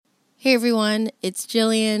Hey everyone, it's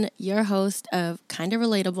Jillian, your host of Kinda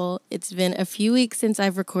Relatable. It's been a few weeks since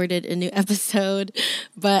I've recorded a new episode,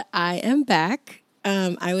 but I am back.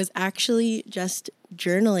 I was actually just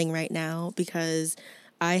journaling right now because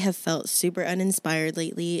I have felt super uninspired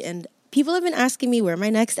lately, and people have been asking me where my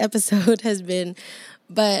next episode has been,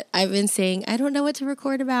 but I've been saying I don't know what to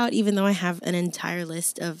record about, even though I have an entire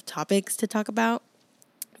list of topics to talk about.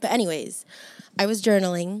 But anyways, I was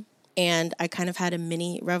journaling and I kind of had a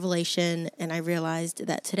mini revelation, and I realized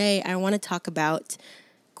that today I want to talk about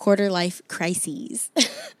quarter life crises.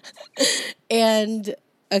 And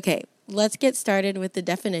okay, let's get started with the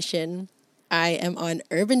definition. I am on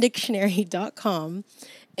urbandictionary.com,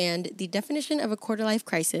 and the definition of a quarter life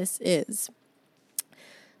crisis is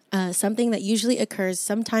something that usually occurs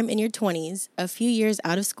sometime in your 20s, a few years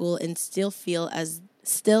out of school, and still feel as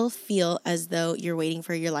though you're waiting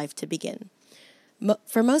for your life to begin.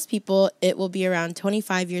 For most people, it will be around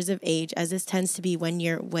 25 years of age, as this tends to be when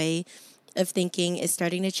your way of thinking is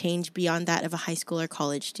starting to change beyond that of a high school or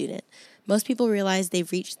college student. Most people realize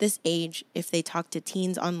they've reached this age if they talk to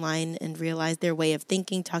teens online and realize their way of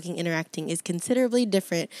thinking, talking, interacting is considerably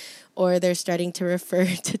different, or they're starting to refer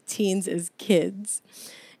to teens as kids.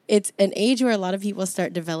 It's an age where a lot of people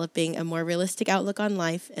start developing a more realistic outlook on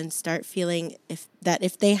life and start feeling if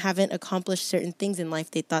they haven't accomplished certain things in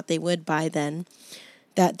life they thought they would by then,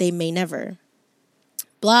 that they may never.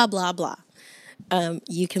 Blah, blah, blah.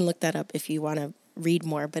 You can look that up if you want to read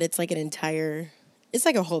more, but it's like it's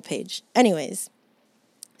like a whole page. Anyways,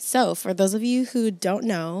 so for those of you who don't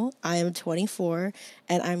know, I am 24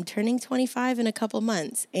 and I'm turning 25 in a couple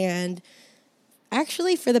months. And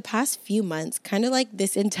actually, for the past few months, kind of like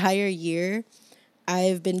this entire year,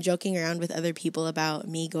 I've been joking around with other people about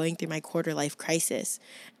me going through my quarter life crisis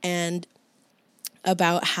and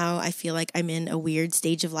about how I feel like I'm in a weird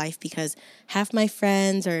stage of life because half my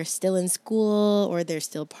friends are still in school, or they're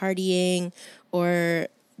still partying, or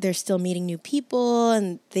they're still meeting new people,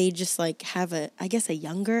 and they just like have a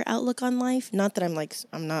younger outlook on life. Not that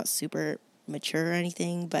I'm not super mature or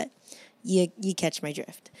anything, but you catch my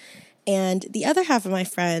drift. And the other half of my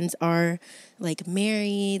friends are like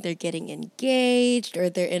married, they're getting engaged, or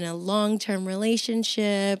they're in a long-term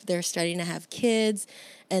relationship, they're starting to have kids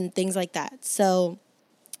and things like that. So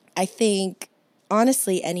I think,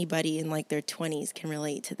 honestly, anybody in like their 20s can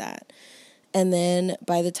relate to that. And then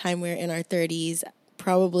by the time we're in our 30s,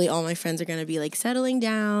 probably all my friends are going to be like settling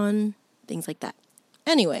down, things like that.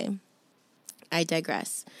 Anyway, I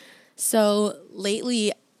digress. So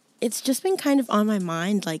lately, it's just been kind of on my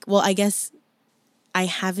mind. I guess I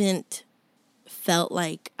haven't felt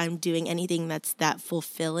like I'm doing anything that's that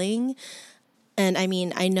fulfilling. And I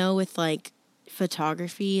mean, I know with like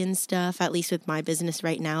photography and stuff, at least with my business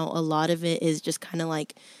right now, a lot of it is just kind of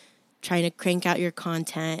like trying to crank out your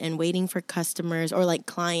content and waiting for customers or like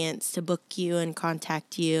clients to book you and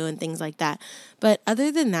contact you and things like that. But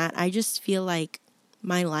other than that, I just feel like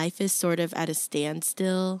my life is sort of at a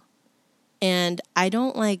standstill. And I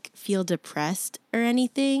don't like feel depressed or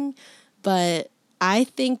anything, but I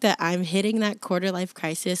think that I'm hitting that quarter life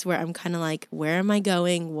crisis where I'm kind of like, where am I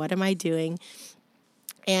going? What am I doing?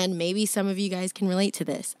 And maybe some of you guys can relate to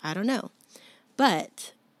this. I don't know.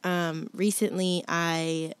 But recently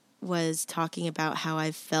I was talking about how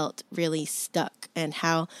I've felt really stuck and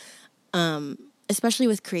how, especially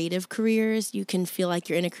with creative careers, you can feel like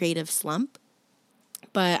you're in a creative slump.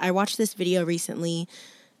 But I watched this video recently.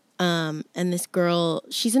 And this girl,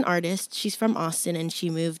 she's an artist. She's from Austin and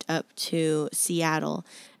she moved up to Seattle.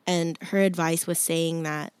 And her advice was saying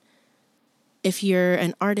that if you're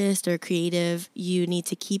an artist or creative, you need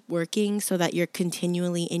to keep working so that you're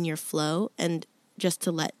continually in your flow and just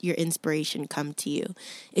to let your inspiration come to you.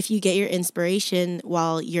 If you get your inspiration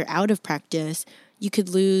while you're out of practice, you could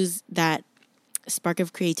lose that spark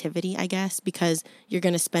of creativity, I guess, because you're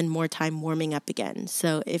going to spend more time warming up again.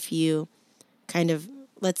 So if you kind of,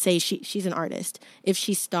 let's say she's an artist. If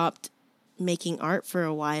she stopped making art for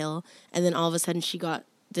a while and then all of a sudden she got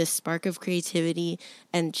this spark of creativity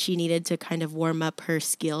and she needed to kind of warm up her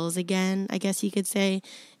skills again, I guess you could say,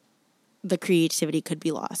 the creativity could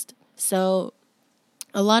be lost. So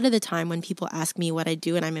a lot of the time when people ask me what I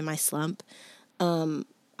do and I'm in my slump,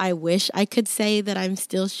 I wish I could say that I'm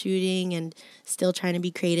still shooting and still trying to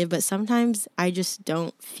be creative, but sometimes I just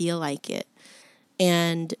don't feel like it.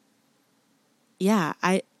 And yeah,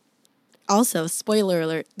 also, spoiler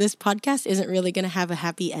alert, this podcast isn't really going to have a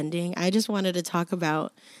happy ending. I just wanted to talk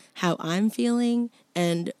about how I'm feeling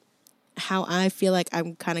and how I feel like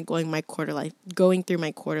I'm kind of going through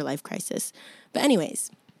my quarter life crisis. But anyways,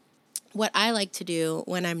 what I like to do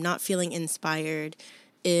when I'm not feeling inspired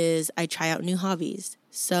is I try out new hobbies.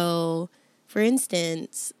 So, for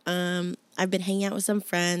instance, I've been hanging out with some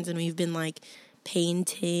friends and we've been like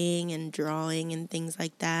painting and drawing and things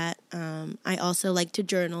like that. I also like to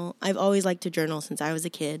journal. I've always liked to journal since I was a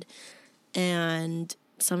kid. And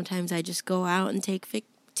sometimes I just go out and take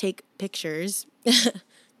pictures,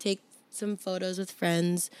 take some photos with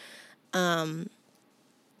friends. But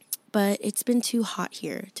it's been too hot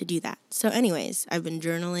here to do that. So anyways, I've been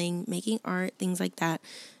journaling, making art, things like that,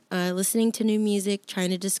 listening to new music, trying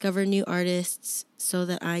to discover new artists so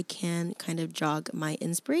that I can kind of jog my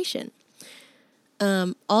inspiration.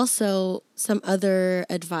 Also, some other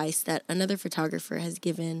advice that another photographer has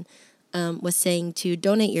given was saying to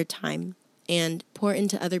donate your time and pour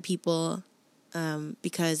into other people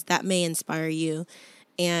because that may inspire you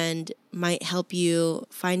and might help you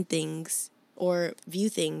find things or view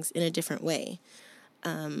things in a different way.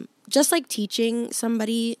 Just like teaching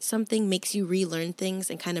somebody something makes you relearn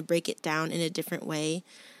things and kind of break it down in a different way.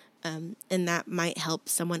 And that might help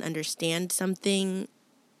someone understand something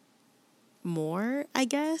more, I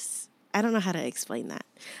guess. I don't know how to explain that.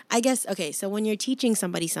 I guess, okay, so when you're teaching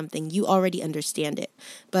somebody something, you already understand it.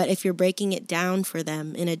 But if you're breaking it down for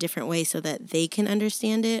them in a different way so that they can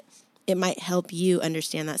understand it, it might help you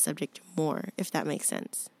understand that subject more, if that makes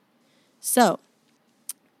sense. So,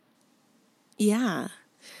 yeah.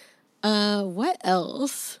 What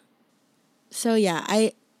else? So, yeah,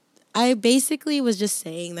 I basically was just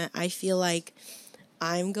saying that I feel like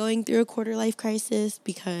I'm going through a quarter life crisis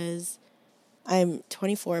because I'm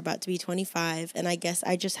 24, about to be 25, and I guess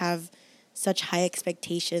I just have such high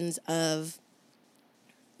expectations of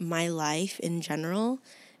my life in general.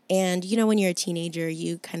 And, you know, when you're a teenager,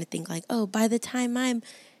 you kind of think like, oh, by the time I'm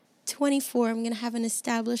 24, I'm going to have an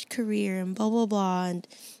established career and blah, blah, blah. And,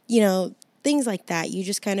 you know, things like that. You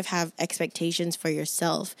just kind of have expectations for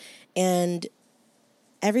yourself. And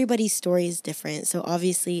everybody's story is different. So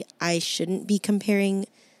obviously, I shouldn't be comparing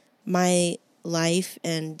my life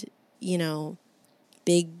and, you know,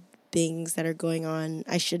 big things that are going on.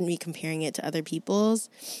 I shouldn't be comparing it to other people's,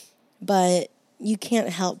 but you can't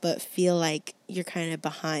help but feel like you're kind of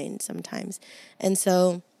behind sometimes. And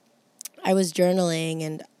so I was journaling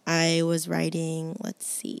and I was writing, let's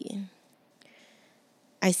see.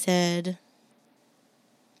 I said,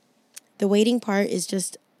 the waiting part is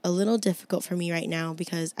just a little difficult for me right now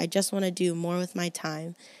because I just want to do more with my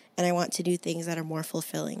time and I want to do things that are more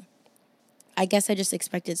fulfilling. I guess I just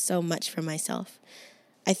expected so much from myself.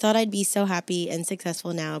 I thought I'd be so happy and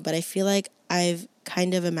successful now, but I feel like I've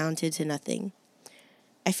kind of amounted to nothing.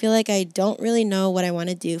 I feel like I don't really know what I want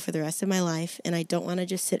to do for the rest of my life, and I don't want to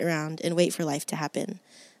just sit around and wait for life to happen.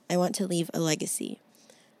 I want to leave a legacy.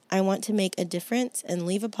 I want to make a difference and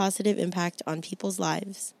leave a positive impact on people's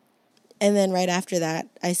lives. And then right after that,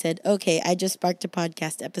 I said, okay, I just sparked a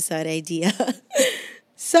podcast episode idea.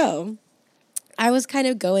 So I was kind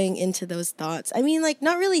of going into those thoughts. I mean, like,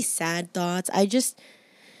 not really sad thoughts. I just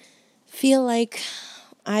feel like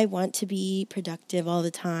I want to be productive all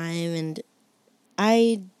the time, and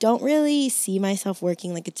I don't really see myself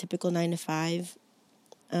working like a typical 9 to 5.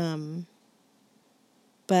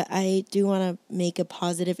 But I do want to make a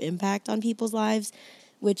positive impact on people's lives,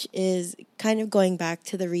 which is kind of going back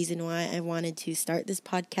to the reason why I wanted to start this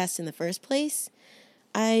podcast in the first place.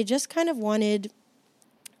 I just kind of wanted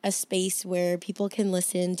a space where people can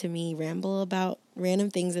listen to me ramble about random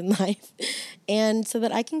things in life, and so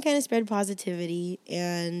that I can kind of spread positivity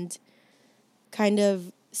and kind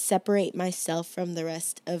of separate myself from the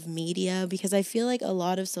rest of media, because I feel like a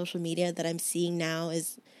lot of social media that I'm seeing now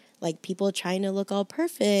is like people trying to look all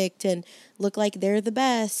perfect and look like they're the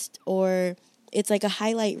best, or it's like a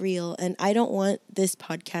highlight reel, and I don't want this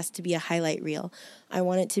podcast to be a highlight reel. I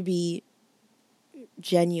want it to be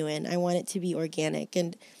genuine. I want it to be organic.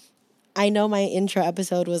 And I know my intro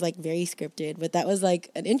episode was like very scripted, but that was like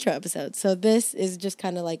an intro episode. So this is just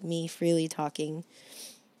kind of like me freely talking.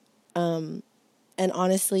 And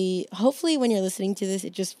honestly, hopefully when you're listening to this,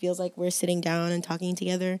 it just feels like we're sitting down and talking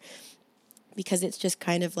together, because it's just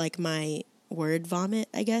kind of like my word vomit,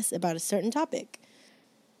 I guess, about a certain topic.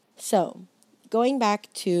 So going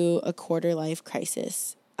back to a quarter life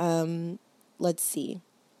crisis, let's see.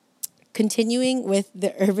 Continuing with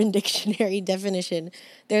the Urban Dictionary definition,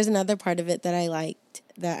 there's another part of it that I liked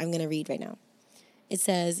that I'm going to read right now. It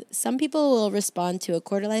says, some people will respond to a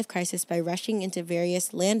quarter life crisis by rushing into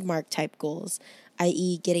various landmark type goals,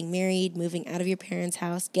 i.e. getting married, moving out of your parents'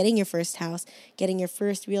 house, getting your first house, getting your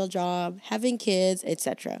first real job, having kids,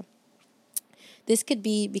 etc. This could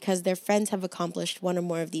be because their friends have accomplished one or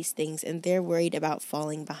more of these things and they're worried about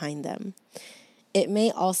falling behind them. It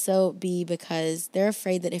may also be because they're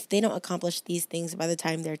afraid that if they don't accomplish these things by the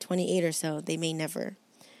time they're 28 or so, they may never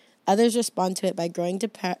Others respond to it by growing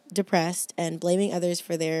depressed and blaming others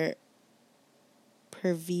for their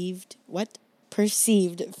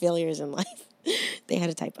perceived failures in life. They had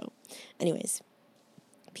a typo. Anyways,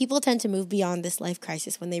 people tend to move beyond this life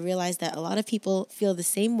crisis when they realize that a lot of people feel the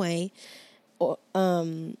same way or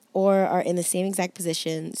are in the same exact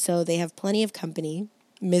position, so they have plenty of company.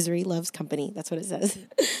 Misery loves company. That's what it says.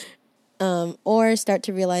 Or start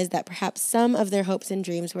to realize that perhaps some of their hopes and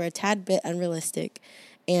dreams were a tad bit unrealistic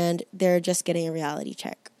and they're just getting a reality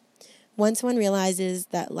check. Once one realizes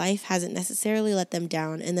that life hasn't necessarily let them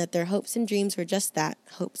down and that their hopes and dreams were just that,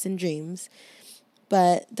 hopes and dreams,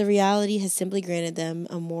 but the reality has simply granted them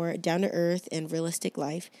a more down-to-earth and realistic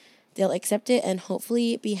life, they'll accept it and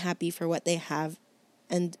hopefully be happy for what they have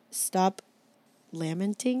and stop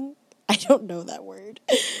lamenting, I don't know that word,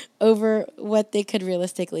 over what they could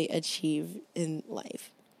realistically achieve in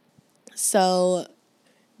life. So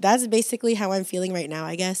that's basically how I'm feeling right now,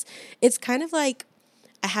 I guess. It's kind of like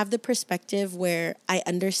I have the perspective where I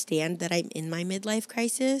understand that I'm in my midlife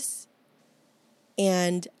crisis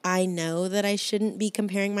and I know that I shouldn't be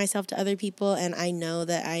comparing myself to other people, and I know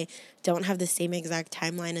that I don't have the same exact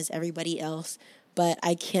timeline as everybody else, but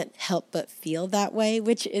I can't help but feel that way,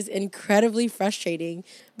 which is incredibly frustrating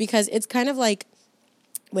because it's kind of like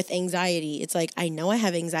with anxiety. It's like I know I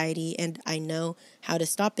have anxiety and I know how to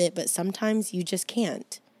stop it, but sometimes you just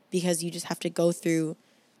can't because you just have to go through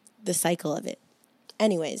the cycle of it.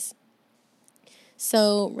 Anyways,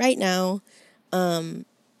 so right now,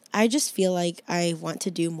 I just feel like I want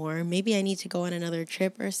to do more. Maybe I need to go on another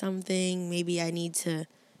trip or something. Maybe I need to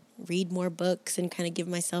read more books and kind of give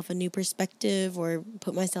myself a new perspective or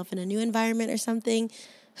put myself in a new environment or something.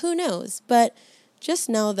 Who knows? But just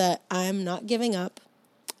know that I'm not giving up.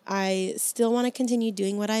 I still want to continue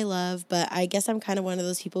doing what I love, but I guess I'm kind of one of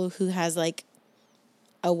those people who has like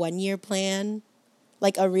a 1-year plan,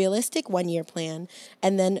 like a realistic 1-year plan,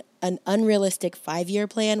 and then an unrealistic 5-year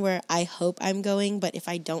plan where I hope I'm going, but if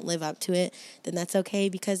I don't live up to it, then that's okay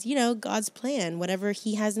because, you know, God's plan, whatever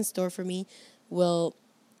He has in store for me will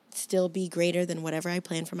still be greater than whatever I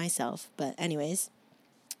plan for myself. But anyways,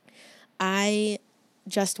 I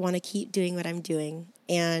just want to keep doing what I'm doing.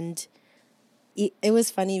 And it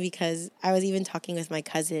was funny because I was even talking with my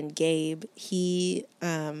cousin, Gabe. He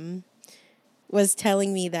was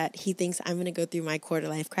telling me that he thinks I'm going to go through my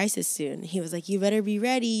quarter-life crisis soon. He was like, you better be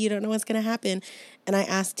ready. You don't know what's going to happen. And I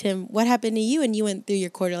asked him, what happened to you when you went through your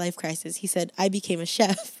quarter-life crisis? He said, I became a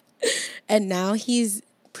chef. And now he's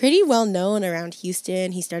pretty well known around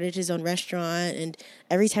Houston. He started his own restaurant, and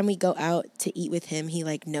every time we go out to eat with him, he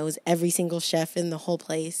like knows every single chef in the whole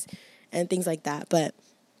place and things like that. But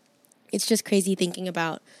it's just crazy thinking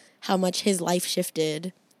about how much his life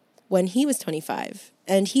shifted when he was 25,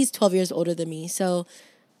 and he's 12 years older than me. So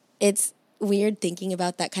it's weird thinking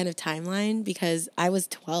about that kind of timeline because I was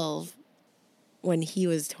 12 when he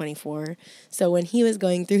was 24. So when he was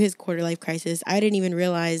going through his quarter-life crisis, I didn't even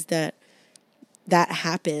realize that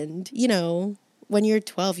happened. You know, when you're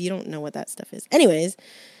 12, you don't know what that stuff is. Anyways,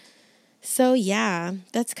 so yeah,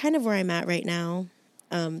 that's kind of where I'm at right now.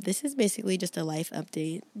 This is basically just a life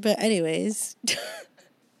update. But anyways,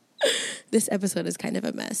 this episode is kind of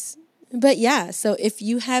a mess. But yeah, so if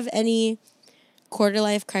you have any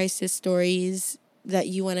quarter-life crisis stories that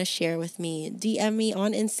you want to share with me, DM me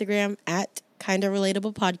on Instagram at Kinda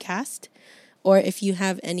Relatable Podcast. Or if you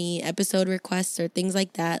have any episode requests or things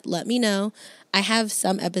like that, let me know. I have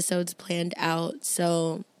some episodes planned out,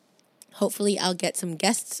 so hopefully I'll get some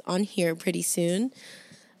guests on here pretty soon.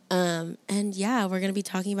 And yeah, we're going to be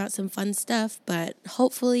talking about some fun stuff, but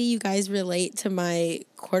hopefully you guys relate to my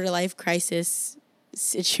quarter-life crisis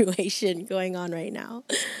situation going on right now.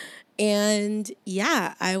 And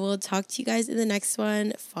yeah, I will talk to you guys in the next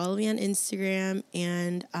one. Follow me on Instagram,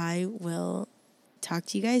 and I will talk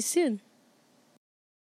to you guys soon.